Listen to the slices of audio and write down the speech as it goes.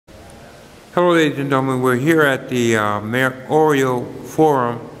Hello, ladies and gentlemen. We're here at the Mayoral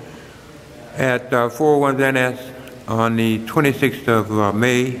Forum at 401 Van Ness on the 26th of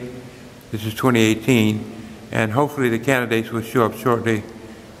May. This is 2018, and hopefully the candidates will show up shortly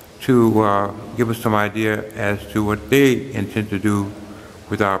to give us some idea as to what they intend to do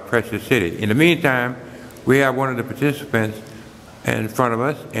with our precious city. In the meantime, we have one of the participants in front of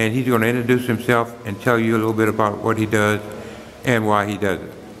us, and he's going to introduce himself and tell you a little bit about what he does and why he does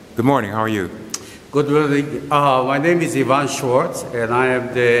it. Good morning. How are you? Good morning. My name is Ivan Schwartz, and I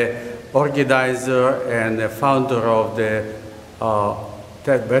am the organizer and the founder of the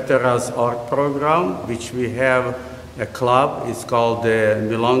Veterans Art Program, which we have a club. It's called the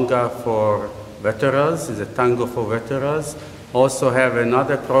Milonga for Veterans. It's a tango for veterans. Also have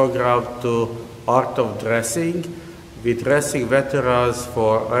another program to Art of Dressing. We're dressing veterans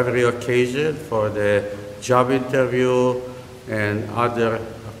for every occasion, for the job interview and other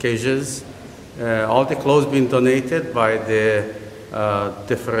occasions. All the clothes being donated by the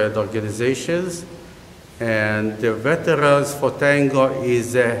different organizations. And the Veterans for Tango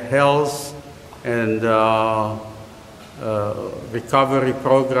is a health and recovery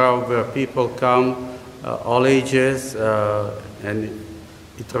program where people come, all ages, and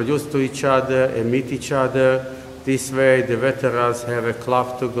introduce to each other and meet each other. This way the veterans have a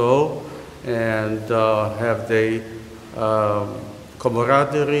club to go and have the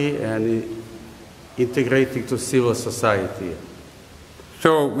camaraderie and integrating to civil society.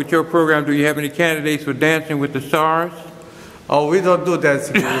 So with your program, do you have any candidates for Dancing with the Stars? Oh, we don't do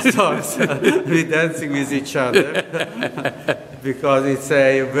Dancing with the Stars. We're dancing with each other because it's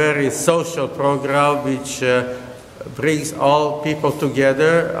a very social program which brings all people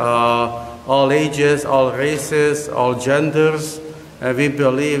together, all ages, all races, all genders. And we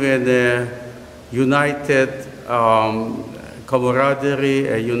believe in a united camaraderie,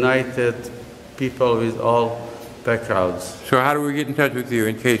 a united people with all backgrounds. So how do we get in touch with you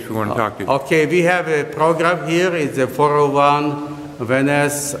in case we want to talk to you? Okay, we have a program here. It's a 401 Van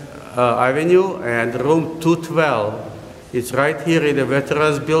Ness Avenue and room 212. It's right here in the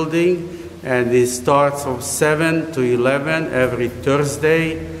Veterans Building, and it starts from 7 to 11 every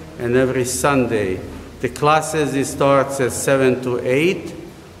Thursday and every Sunday. The classes, it starts at 7 to 8,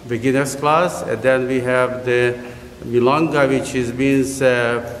 beginner's class, and then we have the Milonga, which means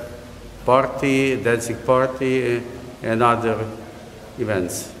party, dancing party, and other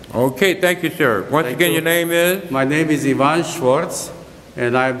events. Okay, thank you, sir. Once again, your name is? My name is Ivan Schwartz,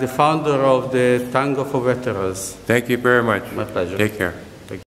 and I'm the founder of the Tango for Veterans. Thank you very much. My pleasure. Take care.